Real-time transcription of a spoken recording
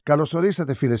Καλώς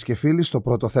ορίσατε φίλες και φίλοι στο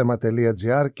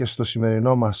protothema.gr και στο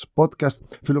σημερινό μας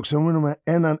podcast φιλοξενούμε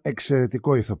έναν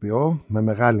εξαιρετικό ηθοποιό με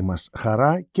μεγάλη μας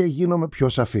χαρά και γίνομαι πιο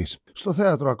σαφής. Στο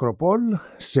θέατρο Ακροπόλ,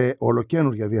 σε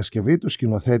ολοκαίνουργια διασκευή του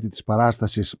σκηνοθέτη της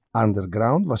παράστασης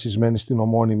Undreground, βασισμένη στην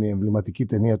ομώνυμη εμβληματική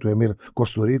ταινία του Εμίρ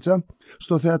Κοστουρίτσα,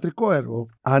 στο θεατρικό έργο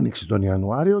Άνοιξη τον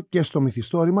Ιανουάριο και στο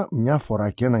μυθιστόρημα Μια φορά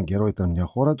και έναν καιρό ήταν μια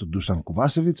χώρα του Ντούσαν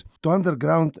Κουβάσεβιτς, το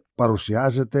Undreground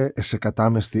παρουσιάζεται σε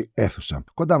κατάμεστη αίθουσα.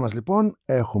 Κοντά μας λοιπόν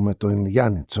έχουμε τον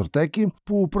Γιάννη Τσορτέκη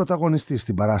που πρωταγωνιστεί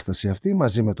στην παράσταση αυτή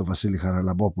μαζί με τον Βασίλη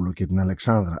Χαραλαμπόπουλο και την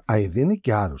Αλεξάνδρα Αηδίνη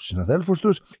και άλλους συναδέλφους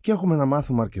τους και έχουμε να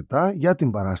μάθουμε αρκετά για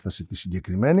την παράσταση τη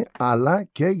συγκεκριμένη αλλά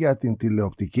και για την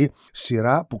τηλεοπτική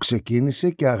σειρά που ξεκίνησε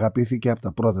και αγαπήθηκε από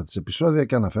τα πρώτα της επεισόδια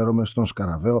και αναφέρομαι στον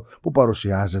Σκαραβαίο που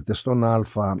παρουσιάζεται στον Α.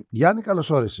 Γιάννη, καλώς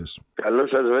όρισες.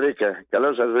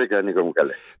 Καλώς σας βρήκα Νίκο μου,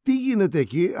 καλέ. Τι γίνεται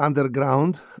εκεί, Undreground?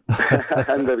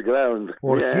 Undreground.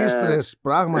 Ορχήστρες,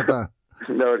 πράγματα.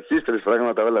 Ναι, ορχήστρες,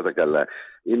 πράγματα, όλα τα καλά.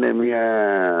 Είναι μια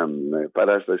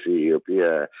παράσταση η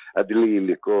οποία αντλεί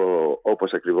υλικό,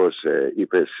 όπως ακριβώς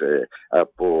είπες,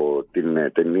 από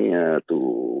την ταινία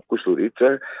του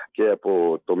Κουστουρίτσα και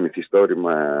από το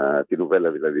μυθιστόρημα, την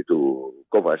νουβέλα δηλαδή του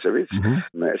Κοβάσεβιτς,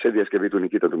 σε διασκευή του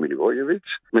Νικίτα του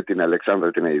Μιλιβόγιεβιτς, με την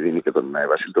Αλεξάνδρα την Αηδίνη και τον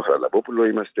Βασίλη τον Χαραλαμπόπουλο.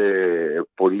 Είμαστε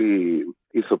πολύ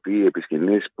ηθοποιοί επί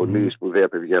σκηνής, πολύ σπουδαία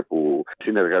παιδιά που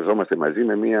συνεργαζόμαστε μαζί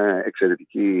με μια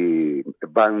εξαιρετική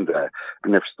μπάντα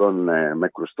πνευστών με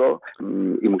κρουστό.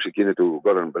 Η μουσική είναι του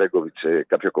Γκόραν Μπρέγκοβιτς,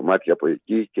 κάποια κομμάτια από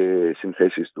εκεί και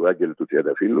συνθέσεις του Άγγελου του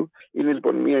Τριανταφύλου. Είναι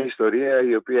λοιπόν μια ιστορία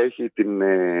η οποία έχει την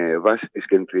βάση της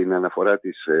και την αναφορά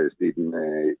της στην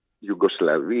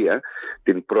Ιουγκοσλαβία,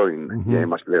 την πρώην για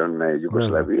εμάς πλέον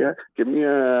Ιουγκοσλαβία, και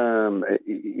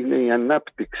είναι η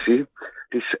ανάπτυξη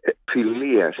της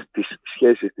φιλίας, της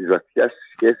σχέσης, της βαθιάς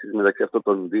σχέσης μεταξύ αυτών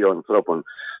των δύο ανθρώπων,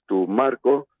 του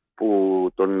Μάρκο που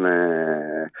τον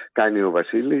κάνει ο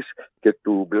Βασίλης και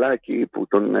του Μπλάκι που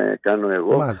τον κάνω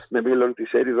εγώ. Μάλιστα. Με μήλον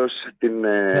της έρηδος την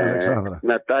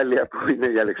Νατάλια που είναι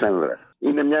η Αλεξάνδρα.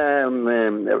 Είναι μια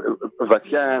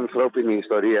βαθιά ανθρώπινη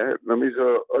ιστορία.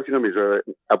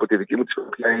 Από τη δική μου τη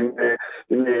σκοπιά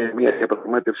είναι μια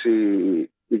διαπραγμάτευση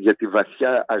για τη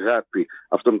βαθιά αγάπη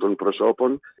αυτών των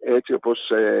προσώπων, έτσι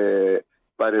όπως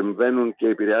παρεμβαίνουν και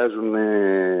επηρεάζουν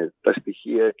τα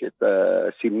στοιχεία και τα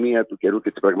σημεία του καιρού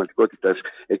και της πραγματικότητας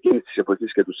εκείνης της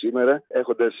εποχής και του σήμερα,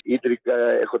 έχοντας ίντρικα,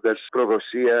 έχοντας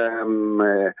προδοσία,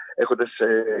 έχοντας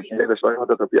χιλιάδες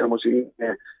πράγματα, τα οποία όμως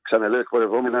είναι, ξαναλέω,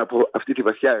 εκπορευόμενα από αυτή τη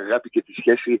βαθιά αγάπη και τη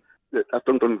σχέση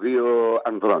αυτών των δύο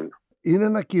ανδρών. Είναι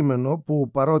ένα κείμενο που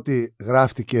παρότι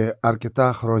γράφτηκε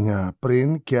αρκετά χρόνια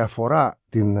πριν και αφορά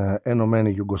την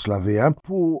ενωμένη Ιουγκοσλαβία,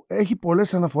 που έχει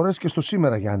πολλές αναφορές και στο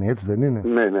σήμερα, Γιάννη, έτσι δεν είναι?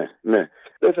 Ναι.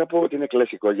 Δεν θα πω ότι είναι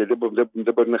κλασικό, γιατί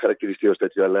δεν μπορεί να χαρακτηριστεί ως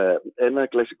τέτοιο, αλλά ένα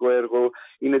κλασικό έργο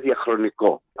είναι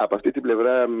διαχρονικό. Από αυτή την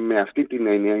πλευρά, με αυτή την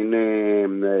έννοια,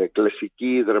 είναι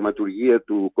κλασική δραματουργία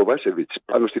του Κοβάσεβιτς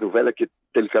πάνω στην νουβέλα και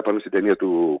τελικά πάνω στην ταινία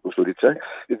του Κουστουρίτσα,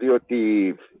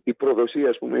 διότι η προδοσία,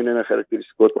 ας πούμε, είναι ένα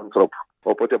χαρακτηριστικό του ανθρώπου.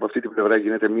 Οπότε από αυτή την πλευρά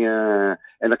γίνεται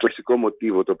ένα κλασικό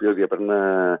μοτίβο το οποίο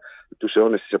διαπερνά τους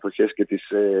αιώνες, τις εποχές και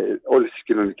όλες τις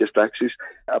κοινωνικές τάξεις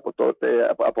από τότε,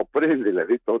 από πριν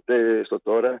δηλαδή, τότε στο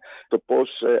τώρα, το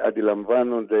πώς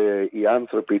αντιλαμβάνονται οι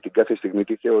άνθρωποι την κάθε στιγμή,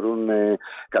 τι θεωρούν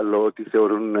καλό, τι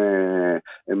θεωρούν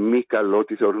μη καλό,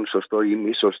 τι θεωρούν σωστό ή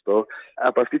μη σωστό.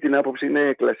 Από αυτή την άποψη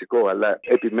είναι κλασικό, αλλά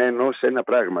επιμένω σε ένα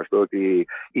πράγμα, στο ότι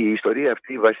η ιστορία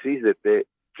αυτή βασίζεται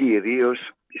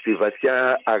κυρίως στη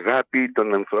βαθιά αγάπη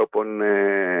των ανθρώπων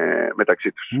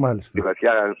μεταξύ τους. Μάλιστα. Στη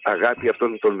βαθιά αγάπη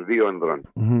αυτών των δύο ανδρών.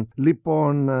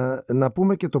 Λοιπόν, να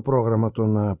πούμε και το πρόγραμμα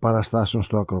των παραστάσεων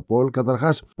στο Ακροπόλ.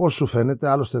 Καταρχάς, πώς σου φαίνεται,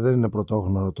 άλλωστε δεν είναι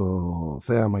πρωτόγνωρο το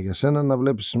θέαμα για σένα, να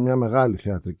βλέπεις μια μεγάλη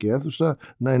θεατρική αίθουσα,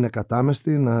 να είναι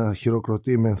κατάμεστη, να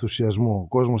χειροκροτεί με ενθουσιασμό ο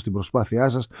κόσμος την προσπάθειά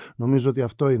σας. Νομίζω ότι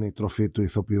αυτό είναι η τροφή του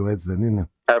ηθοποιού, έτσι δεν είναι?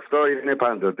 Αυτό είναι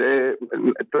πάντοτε.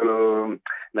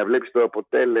 Να βλέπεις το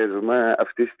αποτέλεσμα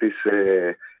αυτής της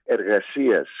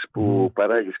εργασίας που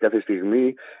παράγεις κάθε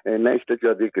στιγμή να έχει τέτοιο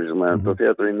αντίκρισμα. Το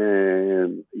θέατρο είναι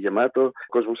γεμάτο, ο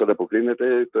κόσμος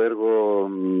ανταποκρίνεται, το έργο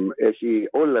έχει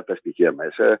όλα τα στοιχεία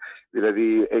μέσα.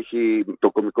 Δηλαδή έχει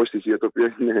το κωμικό στοιχείο, το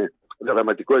οποίο είναι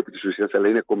δραματικό επί της ουσίας, αλλά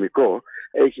είναι κωμικό.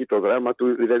 Έχει το δράμα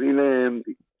του, δηλαδή είναι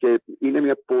και είναι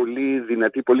μια πολύ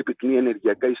δυνατή, πολύ πυκνή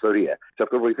ενεργειακά ιστορία. Σε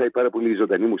αυτό βοηθάει πάρα πολύ η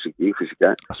ζωντανή μουσική,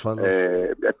 φυσικά. Ασφαλώς.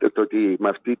 Το ότι με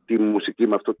αυτή τη μουσική,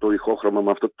 με αυτό το ηχόχρωμα,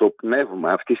 με αυτό το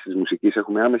πνεύμα αυτής της μουσικής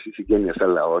έχουμε άμεση συγγένεια σαν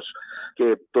λαός.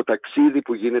 Και το ταξίδι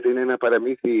που γίνεται είναι ένα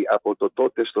παραμύθι από το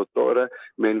τότε στο τώρα,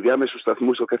 με ενδιάμεσους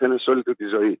σταθμούς ο καθένας σε όλη του τη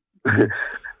ζωή.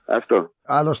 Αυτό.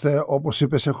 Άλλωστε, όπως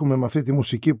είπες, έχουμε με αυτή τη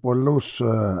μουσική πολλούς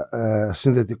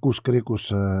συνδετικούς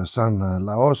κρίκους σαν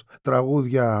λαός.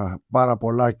 Τραγούδια πάρα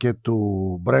πολλά και του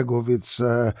Μπρέγκοβιτς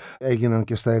έγιναν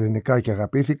και στα ελληνικά και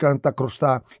αγαπήθηκαν. Τα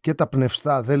κρουστά και τα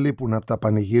πνευστά δεν λείπουν από τα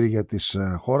πανηγύρια της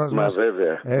χώρας μας.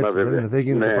 Βέβαια. Έτσι, δεν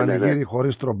γίνεται πανηγύρι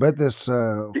χωρίς τρομπέτες,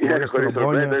 χωρίς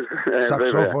τρομπόνια,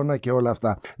 σαξόφωνα και όλα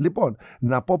αυτά. Λοιπόν,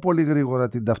 να πω πολύ γρήγορα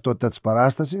την ταυτότητα της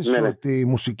παράστασης, ότι η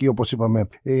μουσική, όπως είπαμε,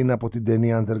 είναι από την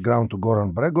ταινία Undreground του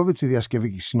Μπρέγκοβιτς, η διασκευή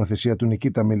και η συνοθεσία του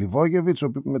Νικίτα Μιλιβόγιεβιτς,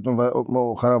 με τον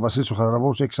Βασίλης ο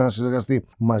Χαραλαμπόπουλος έχει ξανασυνεργαστεί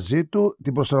μαζί του,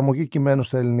 την προσαρμογή κειμένου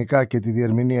στα ελληνικά και τη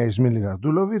διερμηνία Ισμίλη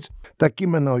Ραντούλοβιτς, τα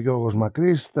κείμενα ο Γιώργος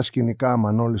Μακρύς, τα σκηνικά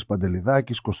Μανώλης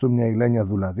Παντελιδάκης, κοστούμια η Λένια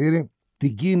Δουλαδύρη,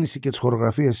 την κίνηση και τις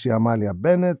χορογραφίες η Αμάλια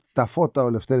Μπένετ, τα φώτα ο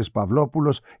Λευτέρης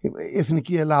Παυλόπουλος, η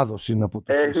Εθνική Ελλάδος είναι από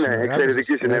τους συνεργάτες.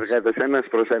 Εξαιρετικοί συνεργάτες, ένας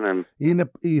προς έναν.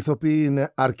 Οι ηθοποιοί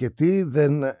είναι αρκετοί,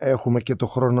 δεν έχουμε και το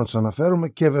χρόνο να τους αναφέρουμε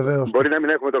και βεβαίως... Μπορεί να μην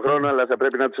έχουμε το χρόνο, αλλά θα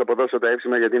πρέπει να τους αποδώσω τα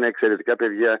εύσημα, γιατί είναι εξαιρετικά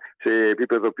παιδιά σε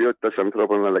επίπεδο ποιότητας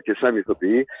ανθρώπων, αλλά και σαν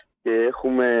ηθοποιοί, και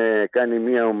έχουμε κάνει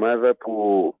μια ομάδα που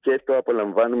και το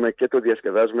απολαμβάνουμε και το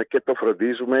διασκεδάζουμε και το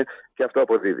φροντίζουμε, και αυτό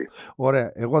αποδίδει.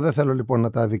 Ωραία. Εγώ δεν θέλω λοιπόν να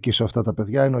τα αδικήσω αυτά τα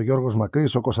παιδιά. Είναι ο Γιώργος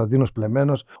Μακρύς, ο Κωνσταντίνος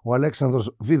Πλεμένος, ο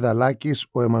Αλέξανδρος Βιδαλάκης,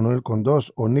 ο Εμμανουήλ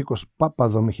Κοντός, ο Νίκος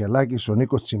Παπαδομιχελάκης, ο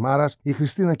Νίκος Τσιμάρας, η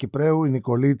Χριστίνα Κυπρέου, η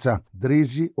Νικολίτσα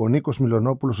Ντρίζη, ο Νίκος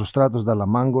Μιλονόπουλος, ο Στράτος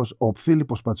Νταλαμάγκος, ο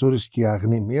Φίλιππος Πατσούρης και η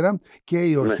Αγνή Μοίρα, και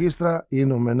η ορχήστρα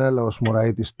είναι ο Μενέλαος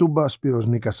Μωραΐτης τούμπα, Σπύρος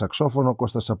Νίκας σαξόφωνο,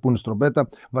 Κώστας Σαπούνης τρομπέτα,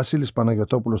 Βασίλης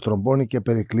Παναγιωτόπουλος τρομπόνι και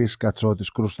Περικλής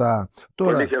Κατσότης κρουστά.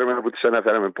 Τώρα... Πολύ χαίρομαι που τις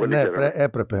αναφέραμε. Πολύ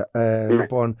έπρεπε.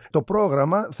 Λοιπόν, το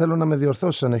πρόγραμμα θέλω να με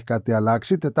διορθώσει αν έχει κάτι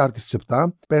αλλάξει. Τετάρτη στις 7,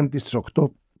 Πέμπτη στις 8,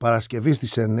 Παρασκευή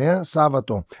στις 9,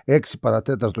 Σάββατο 6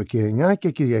 παρατέταρτο και 9 και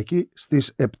Κυριακή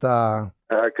στις 7.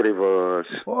 Ακριβώς.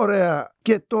 Ωραία.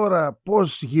 Και τώρα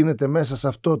πώς γίνεται μέσα σε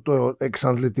αυτό το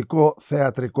εξαντλητικό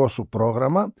θεατρικό σου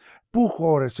πρόγραμμα? Πού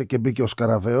χώρεσε και μπήκε ο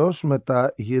Σκαραβαίος με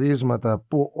τα γυρίσματα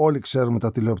που όλοι ξέρουμε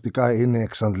τα τηλεοπτικά είναι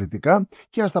εξαντλητικά,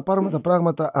 και ας τα πάρουμε τα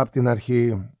πράγματα από την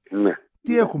αρχή. Ναι.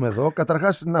 Τι έχουμε εδώ?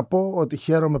 Καταρχάς να πω ότι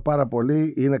χαίρομαι πάρα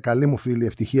πολύ. Είναι καλή μου φίλη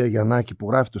Ευτυχία Γιαννάκη που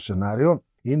γράφει το σενάριο.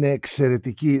 Είναι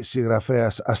εξαιρετική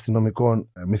συγγραφέας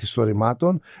αστυνομικών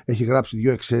μυθιστορημάτων. Έχει γράψει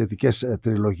 2 εξαιρετικές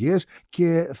τριλογίες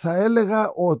και θα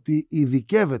έλεγα ότι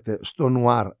ειδικεύεται στο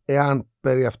νουάρ, εάν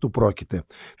περί αυτού πρόκειται.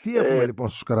 Τι έχουμε λοιπόν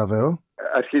στο Σκαραβαίο?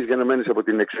 Αρχίζει γενομένης από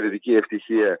την εξαιρετική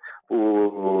Ευτυχία, που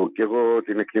και εγώ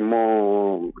την εκτιμώ,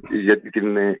 γιατί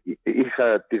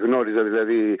τη γνώριζα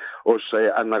δηλαδή ως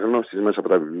αναγνώστης μέσα από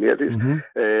τα βιβλία της.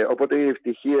 Οπότε η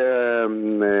Ευτυχία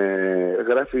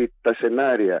γράφει τα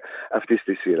σενάρια αυτής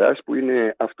της σειράς, που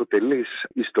είναι αυτοτελείς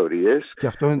ιστορίες. Και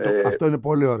αυτό είναι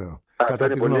πολύ ωραίο. Αυτό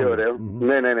είναι πολύ ωραίο.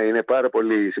 Ναι, είναι πάρα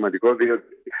πολύ σημαντικό, διότι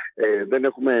δεν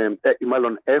έχουμε,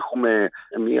 έχουμε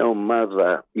μια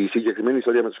ομάδα. Η συγκεκριμένη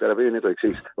ιστορία με το Σκαραβαίο είναι το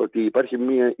εξής, ότι υπάρχει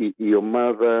η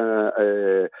ομάδα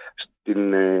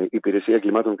στην υπηρεσία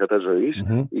εγκλημάτων κατά ζωής,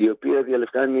 η οποία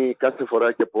διαλευκάνει κάθε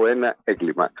φορά και από ένα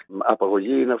έγκλημα.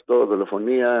 Απαγωγή είναι αυτό,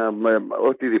 δολοφονία,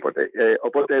 οτιδήποτε.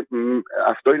 Οπότε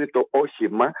αυτό είναι το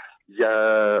όχημα για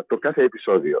το κάθε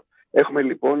επεισόδιο. Έχουμε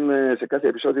λοιπόν σε κάθε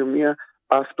επεισόδιο μία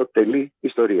αυτοτελή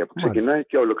ιστορία που ξεκινάει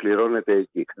και ολοκληρώνεται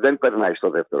εκεί. Δεν περνάει στο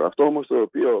δεύτερο. Αυτό όμως το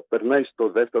οποίο περνάει στο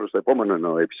δεύτερο, στο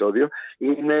επόμενο επεισόδιο,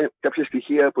 είναι κάποια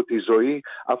στοιχεία από τη ζωή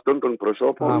αυτών των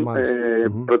προσώπων.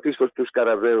 Πρωτίστως του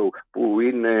Σκαραβαίου, που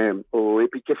είναι ο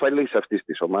επικεφαλής αυτής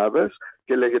της ομάδας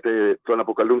και λέγεται, τον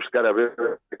αποκαλούν Σκαραβαίο,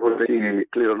 έχει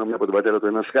κληρονομιά από τον πατέρα του,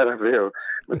 ένα Σκαραβαίο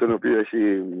με τον οποίο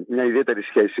έχει μια ιδιαίτερη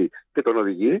σχέση και τον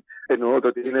οδηγεί. Εννοώ το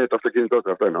ότι είναι το αυτοκίνητό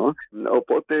του, αυτό εννοώ.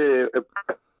 Οπότε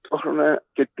ταυτόχρονα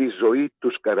και τη ζωή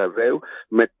του Σκαραβαίου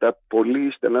με τα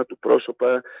πολύ στενά του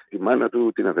πρόσωπα, τη μάνα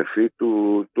του, την αδερφή του,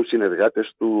 τους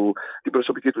συνεργάτες του, την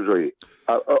προσωπική του ζωή.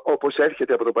 Όπως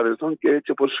έρχεται από το παρελθόν και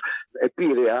έτσι όπως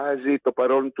επηρεάζει το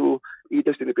παρόν του,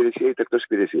 είτε στην υπηρεσία είτε εκτός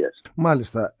υπηρεσίας.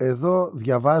 Μάλιστα. Εδώ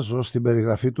διαβάζω στην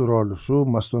περιγραφή του ρόλου σου,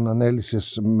 μας τον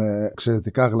ανέλυσες με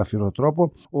εξαιρετικά γλαφυρό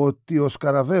τρόπο, ότι ο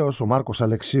Σκαραβαίος, ο Μάρκος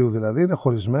Αλεξίου δηλαδή, είναι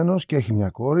χωρισμένος και έχει μια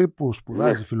κόρη που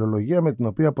σπουδάζει φιλολογία, με την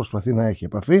οποία προσπαθεί να έχει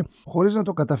επαφή, χωρίς να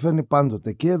το καταφέρνει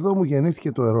πάντοτε. Και εδώ μου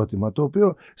γεννήθηκε το ερώτημα, το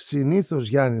οποίο συνήθως,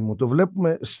 Γιάννη μου, το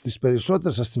βλέπουμε στις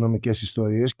περισσότερες αστυνομικές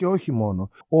ιστορίες και όχι μόνο,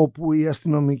 όπου οι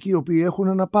αστυνομικοί, οι οποίοι έχουν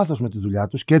ένα πάθος με τη δουλειά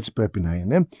τους, και έτσι πρέπει να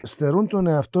είναι, στερούν τον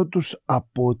εαυτό τους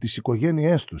από τις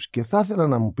οικογένειές τους. Και θα ήθελα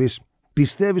να μου πεις, π.χ.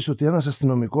 Πιστεύεις ότι ένας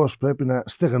αστυνομικός πρέπει να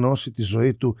στεγνώσει τη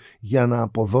ζωή του για να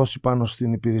αποδώσει πάνω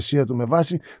στην υπηρεσία του με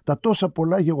βάση τα τόσα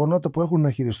πολλά γεγονότα που έχουν να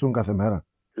χειριστούν κάθε μέρα?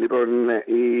 Λοιπόν,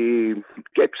 η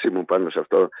σκέψη μου πάνω σε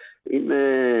αυτό είναι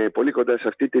πολύ κοντά σε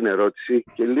αυτή την ερώτηση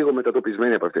και λίγο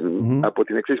μετατοπισμένη από αυτήν, από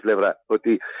την εξής πλευρά,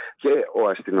 ότι και ο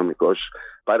αστυνομικός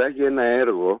παράγει ένα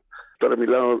έργο. Τώρα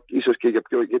μιλάω ίσως και για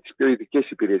τις πιο ειδικές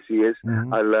υπηρεσίες,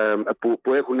 αλλά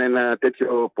που έχουν ένα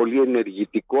τέτοιο πολύ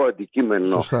ενεργητικό αντικείμενο.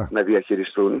 Σωστά. Να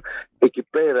διαχειριστούν. Εκεί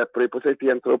πέρα προϋποθέτει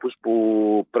ανθρώπους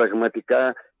που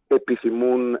πραγματικά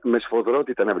επιθυμούν με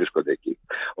σφοδρότητα να βρίσκονται εκεί.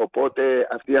 Οπότε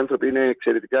αυτοί οι άνθρωποι είναι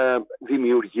εξαιρετικά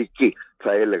δημιουργικοί,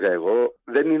 θα έλεγα εγώ.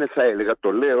 Δεν είναι θα έλεγα,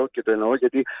 το λέω και το εννοώ,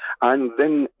 γιατί αν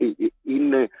δεν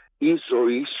είναι η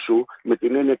ζωή σου με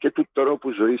την έννοια και του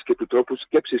τρόπου ζωής και του τρόπου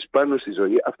σκέψης πάνω στη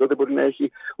ζωή, αυτό δεν μπορεί να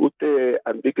έχει ούτε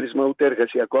αντίκρισμα ούτε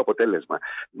εργασιακό αποτέλεσμα.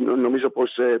 Νομίζω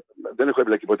πως δεν έχω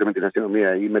εμπλακεί ποτέ με την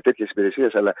αστυνομία ή με τέτοιες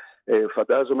υπηρεσίες, αλλά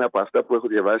φαντάζομαι από αυτά που έχω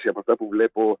διαβάσει, από αυτά που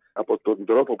βλέπω, από τον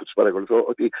τρόπο που τους παρακολουθώ,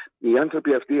 ότι οι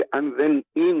άνθρωποι αυτοί, αν δεν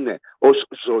είναι ως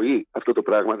ζωή αυτό το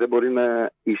πράγμα, δεν μπορεί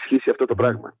να ισχύσει αυτό το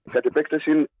πράγμα. Κατ'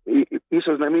 επέκταση,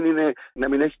 ίσως να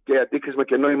μην έχει και αντίκρισμα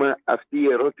και νόημα αυτή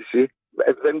η ερώτηση.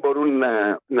 Δεν μπορούν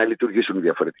να λειτουργήσουν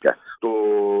διαφορετικά. Το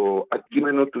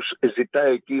αντικείμενο τους ζητά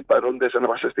εκεί οι παρόντες ανά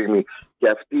πάσα στιγμή. Και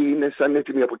αυτοί είναι σαν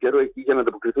έτοιμοι από καιρό εκεί για να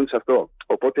ανταποκριθούν σε αυτό.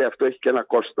 Οπότε αυτό έχει και ένα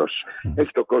κόστος.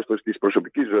 Έχει το κόστος της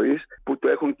προσωπικής ζωής, που το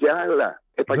έχουν και άλλα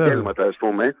επαγγέλματα, ας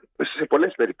πούμε, σε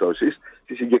πολλές περιπτώσεις.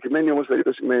 Στη συγκεκριμένη όμως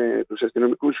περίπτωση με τους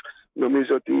αστυνομικούς,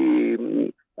 νομίζω ότι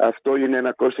αυτό είναι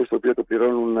ένα κόστος το οποίο το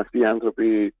πληρώνουν αυτοί οι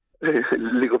άνθρωποι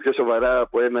λίγο πιο σοβαρά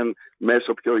από έναν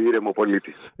μέσο πιο ήρεμο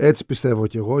πολίτη. Έτσι πιστεύω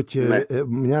κι εγώ, και ναι.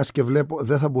 Μιας και βλέπω,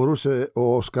 δεν θα μπορούσε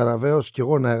ο Σκαραβαίος κι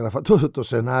εγώ να έγραφα το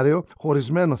σενάριο,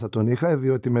 χωρισμένο θα τον είχα,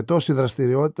 διότι με τόση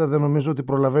δραστηριότητα δεν νομίζω ότι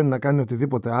προλαβαίνει να κάνει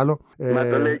οτιδήποτε άλλο. Μα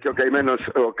το λέει και ο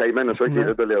καημένος, όχι, ναι.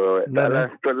 Δεν το λέω, ναι, αλλά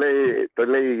ναι. Το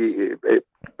λέει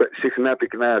συχνά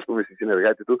πυκνά, ας πούμε, στη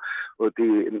συνεργάτη του, ότι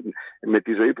με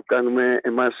τη ζωή που κάνουμε,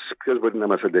 εμάς ποιος μπορεί να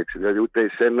μας αντέξει? Δηλαδή ούτε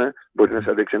εσένα μπορεί να σε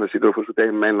αντέξει ένας σύντροφος, ούτε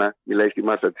εμένα. Μιλάει στη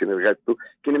μάσα τη συνεργάτη του,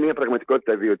 και είναι μια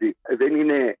πραγματικότητα, διότι δεν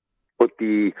είναι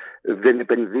ότι δεν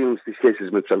επενδύουν στις σχέσεις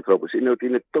με τους ανθρώπους. Είναι ότι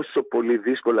είναι τόσο πολύ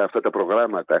δύσκολα αυτά τα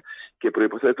προγράμματα και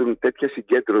προϋποθέτουν τέτοια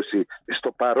συγκέντρωση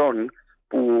στο παρόν,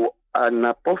 που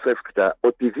αναπόφευκτα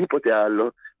οτιδήποτε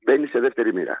άλλο μπαίνει σε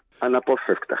δεύτερη μοίρα.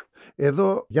 Αναπόφευκτα.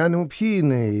 Εδώ, Γιάννη μου, ποιοι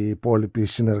είναι οι υπόλοιποι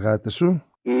συνεργάτες σου?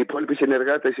 Οι υπόλοιποι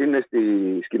συνεργάτες είναι στη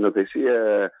σκηνοθεσία,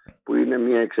 που είναι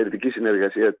μια εξαιρετική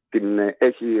συνεργασία. Την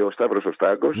έχει ο Σταύρος ο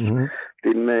Στάγκος.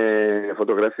 Την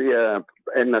φωτογραφία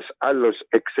ένας άλλος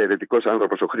εξαιρετικός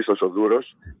άνθρωπος, ο Χρήστος ο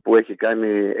Δούρος, που έχει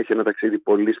ένα ταξίδι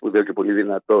πολύ σπουδαίο και πολύ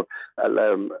δυνατό. Αλλά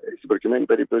στην προκειμένη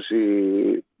περίπτωση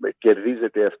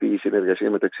κερδίζεται αυτή η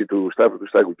συνεργασία μεταξύ του Σταύρου του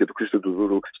Στάγκου και του Χρήστου του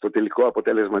Δούρου στο τελικό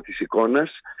αποτέλεσμα της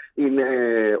εικόνας. Είναι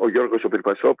ο Γιώργος ο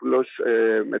Πυρπασόπουλος,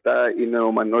 μετά είναι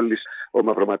ο Μανώλης ο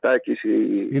Μαυροματάκης.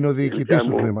 Είναι ο διοικητής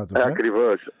του τμήματος.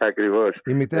 Ακριβώς.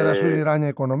 Η μητέρα σου είναι η Ράνια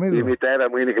Οικονομίδου? Η μητέρα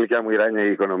μου είναι η γλυκιά μου η Ράνια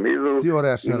Οικονομίδου. Τι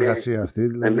ωραία συνεργασία αυτή,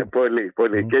 δηλαδή.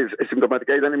 Πολύ. Και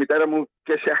συμπτωματικά ήταν η μητέρα μου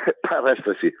και σε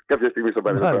παράσταση κάποια στιγμή στο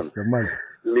παρελθόν. Μάλιστα.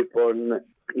 Λοιπόν,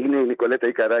 είναι η Νικολέτα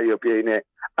η Καρά, η οποία είναι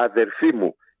αδερφή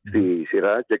μου στη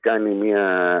σειρά και κάνει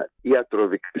μια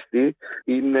ιατροδικαστή.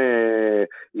 Είναι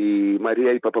η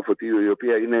Μαρία η Παπαφωτίου, η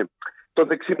οποία είναι το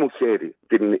δεξί μου χέρι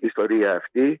την ιστορία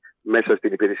αυτή, μέσα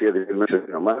στην υπηρεσία, μέσα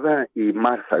στην ομάδα, η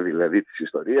Μάρθα δηλαδή της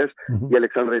ιστορίας, η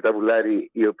Αλεξάνδρα η Ταβουλάρη,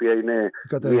 η οποία είναι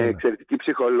μια εξαιρετική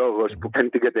ψυχολόγος που κάνει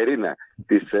την Κατερίνα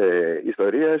της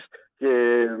ιστορίας,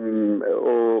 και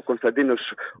ο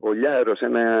Κωνσταντίνος ο Λιάρος,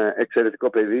 ένα εξαιρετικό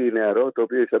παιδί νεαρό, το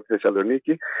οποίο ήρθε από τη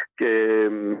Θεσσαλονίκη, και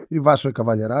η Βάσο η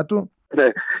Καβαλιεράτου.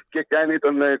 Ναι, και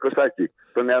τον Κωστάκη,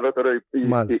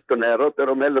 το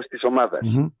νεαρότερο μέλος της ομάδας.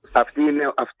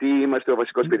 Αυτοί είμαστε ο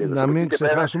βασικός πυρήνας. Να μην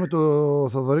ξεχάσουμε το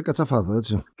Θοδωρή Κατσαφάδο,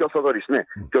 έτσι. Και ο Θοδωρής, ναι.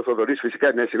 Και ο Θοδωρής,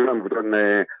 φυσικά, ναι, συγγνώμη που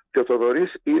και ο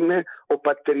Θοδωρής είναι ο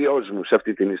πατριός μου σε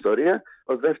αυτή την ιστορία,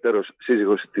 ο δεύτερος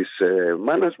σύζυγος της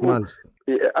μάνας μου. Μάλιστα.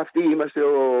 Αυτοί είμαστε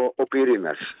ο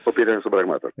πυρήνας των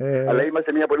πραγμάτων. Αλλά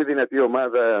είμαστε μια πολύ δυνατή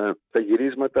ομάδα στα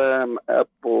γυρίσματα,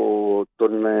 από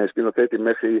τον σκηνοθέτη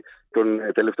μέχρι τον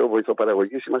τελευταίο βοηθό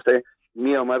παραγωγής. Είμαστε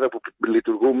μια ομάδα που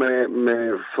λειτουργούμε με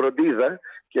φροντίδα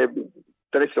και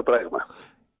τρέχει το πράγμα.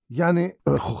 Γιάννη,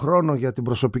 χρόνο για την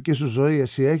προσωπική σου ζωή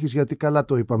εσύ έχεις, γιατί καλά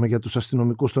το είπαμε για τους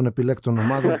αστυνομικούς των επιλέκτων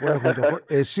ομάδων που έχουν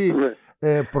εσύ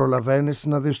Προλαβαίνεις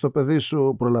να δεις το παιδί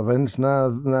σου, προλαβαίνεις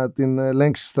να την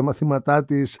ελέγξεις τα μαθήματά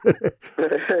της?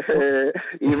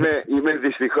 Είμαι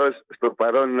δυστυχώς στο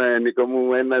παρόν, Νίκο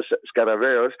μου, ένας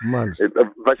Σκαραβαίος.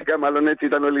 Βασικά μάλλον έτσι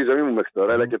ήταν όλη η ζωή μου μέχρι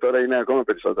τώρα, αλλά και τώρα είναι ακόμα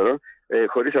περισσότερο.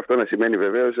 Χωρίς αυτό να σημαίνει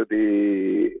βεβαίως ότι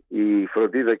η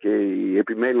φροντίδα και η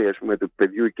επιμέλεια, ας πούμε, του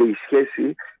παιδιού και η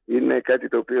σχέση είναι κάτι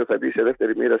το οποίο θα μπει σε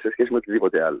δεύτερη μοίρα σε σχέση με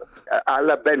οτιδήποτε άλλο.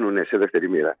 Άλλα μπαίνουν σε δεύτερη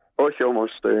μοίρα. Όχι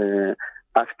όμως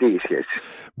αυτή η σχέση.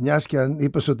 Μιας και αν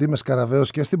είπες ότι είμαι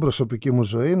Σκαραβαίος και στην προσωπική μου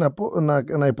ζωή,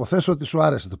 να υποθέσω ότι σου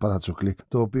άρεσε το παρατσούκλι.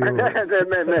 Το οποίο...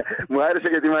 ναι. Μου άρεσε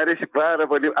γιατί μου αρέσει πάρα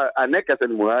πολύ.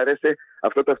 Ανέκαθεν μου άρεσε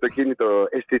αυτό το αυτοκίνητο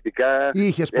αισθητικά.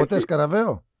 Είχες ποτέ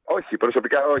Σκαραβαίο? Όχι,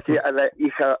 προσωπικά όχι, αλλά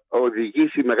είχα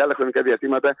οδηγήσει μεγάλα χρονικά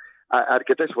διαστήματα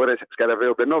αρκετές φορές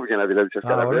Σκαραβαίο, μπαινόβγαινα δηλαδή σε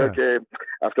Σκαραβαίο, και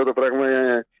αυτό το πράγμα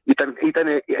ήταν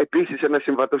επίσης ένα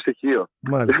συμβατό στοιχείο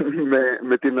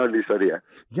με την όλη ιστορία.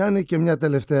 Γιάννη, και μια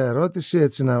τελευταία ερώτηση,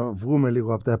 έτσι να βγούμε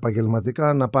λίγο από τα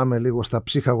επαγγελματικά, να πάμε λίγο στα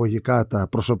ψυχαγωγικά, τα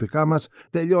προσωπικά μας.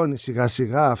 Τελειώνει σιγά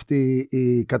σιγά αυτή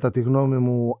η, κατά τη γνώμη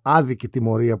μου, άδικη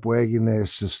τιμωρία που έγινε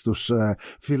στους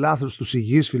φιλάθλους, τους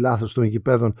υγιείς φιλάθλους των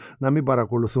γηπέδων να μην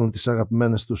παρακολουθούν τις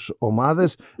αγαπημένες τους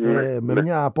ομάδες, με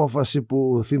μια απόφαση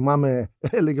που θυμάμαι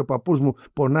έλεγε ο παππούς μου,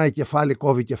 πονάει κεφάλι,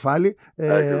 κόβει κεφάλι.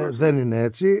 Δεν είναι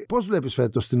έτσι. Πώς βλέπεις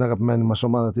φέτος την αγαπημένη μας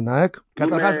ομάδα, την ΑΕΚ?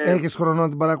 Καταρχάς, έχεις χρόνο να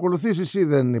την παρακολουθήσεις ή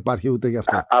δεν υπάρχει ούτε γι'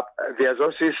 αυτό?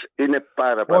 Διαζώσεις είναι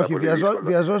πάρα πολύ. Όχι,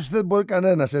 διαζώσεις δεν μπορεί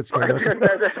κανένας έτσι κι αλλιώς.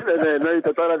 Ναι,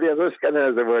 εννοείται, τώρα διαζώσεις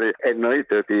κανένας δεν μπορεί.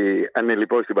 Εννοείται ότι αν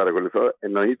λοιπόν την παρακολουθώ,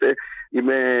 εννοείται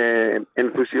είμαι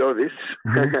ενθουσιώδης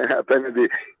απέναντι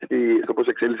στο πώς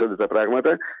εξελίσσονται τα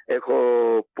πράγματα. Έχω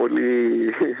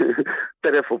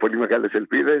τρέφω πολύ μεγάλες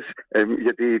ελπίδες,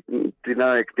 γιατί την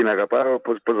ΑΕΚ την αγαπάω,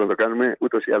 πώς να το κάνουμε,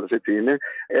 ούτως ή άλλως έτσι είναι.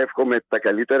 Εύχομαι τα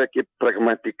καλύτερα και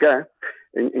πραγματικά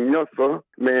νιώθω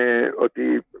ότι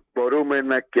μπορούμε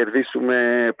να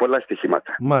κερδίσουμε πολλά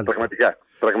στοιχήματα.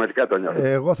 Πραγματικά το νιώθω.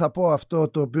 Εγώ θα πω αυτό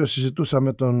το οποίο συζητούσα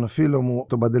με τον φίλο μου,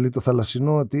 τον Παντελή το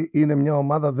Θαλασσινό, ότι είναι μια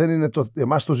ομάδα, δεν είναι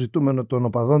εμάς το ζητούμενο των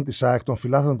οπαδών της ΑΕΚ, των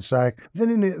φιλάθλων της ΑΕΚ.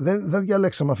 Δεν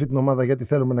διαλέξαμε αυτή την ομάδα γιατί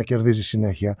θέλουμε να κερδίζει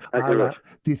συνέχεια. Ακριβώς. Αλλά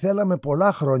τη θέλαμε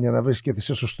πολλά χρόνια να βρίσκεται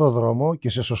σε σωστό δρόμο και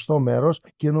σε σωστό μέρος,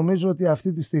 και νομίζω ότι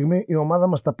αυτή τη στιγμή η ομάδα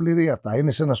μας τα πληρεί αυτά.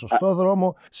 Είναι σε ένα σωστό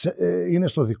δρόμο, είναι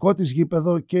στο δικό της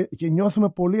γήπεδο και νιώθουμε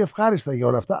πολύ ευχάριστα για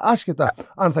όλα αυτά. Άσχετα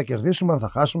αν θα κερδίσουμε, αν θα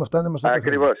χάσουμε, αυτά είναι μες στο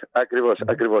παιχνίδι.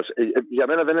 Ακριβώς. Για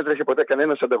μένα δεν έτρεχε ποτέ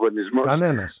κανένας ανταγωνισμός.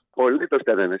 Κανένας. Πολύτος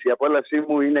κανένας. Η απόλαυσή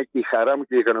μου είναι η χαρά μου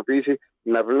και η ικανοποίηση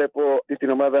να βλέπω την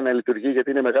ομάδα να λειτουργεί,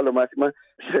 γιατί είναι μεγάλο μάθημα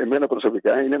σε μένα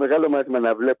προσωπικά. Είναι μεγάλο μάθημα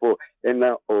να βλέπω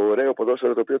ένα ωραίο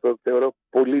ποδόσφαιρο, το οποίο το θεωρώ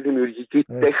πολύ δημιουργική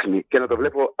τέχνη, και να το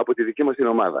βλέπω από τη δική μας την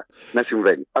ομάδα να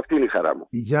συμβαίνει. Αυτή είναι η χαρά μου.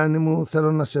 Γιάννη μου,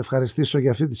 θέλω να σε ευχαριστήσω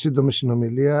για αυτή τη σύντομη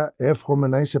συνομιλία. Εύχομαι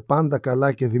να είσαι πάντα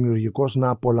καλά και δημιουργικός, να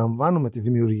απολαμβάνουμε τη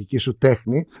δημιουργική σου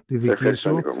τέχνη, τη δική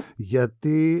σου,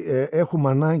 γιατί έχουμε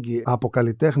ανάγκη από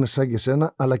καλλιτέχνες σαν και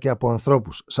σένα, αλλά και από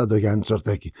ανθρώπους σαν τον Γιάννη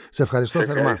Τσορτέκη. Σε ευχαριστώ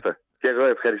θερμά. Και εγώ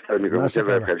ευχαριστώ, Νίκο.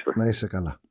 Να είσαι καλά.